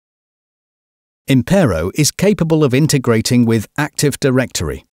Impero is capable of integrating with Active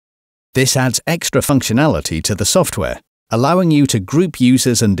Directory. This adds extra functionality to the software, allowing you to group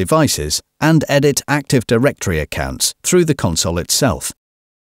users and devices and edit Active Directory accounts through the console itself.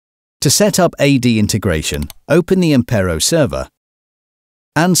 To set up AD integration, open the Impero server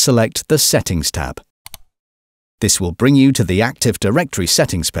and select the Settings tab. This will bring you to the Active Directory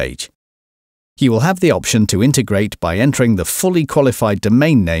settings page. You will have the option to integrate by entering the fully qualified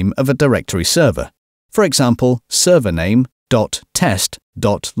domain name of a directory server, for example,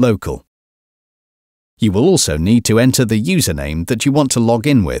 servername.test.local. You will also need to enter the username that you want to log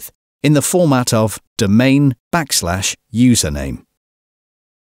in with, in the format of domain/username.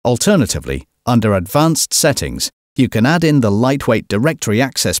 Alternatively, under Advanced Settings, you can add in the lightweight directory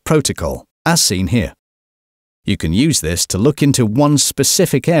access protocol, as seen here. You can use this to look into one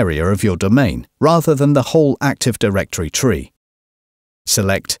specific area of your domain, rather than the whole Active Directory tree.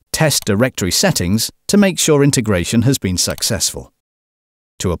 Select Test Directory Settings to make sure integration has been successful.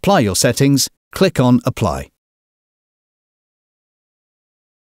 To apply your settings, click on Apply.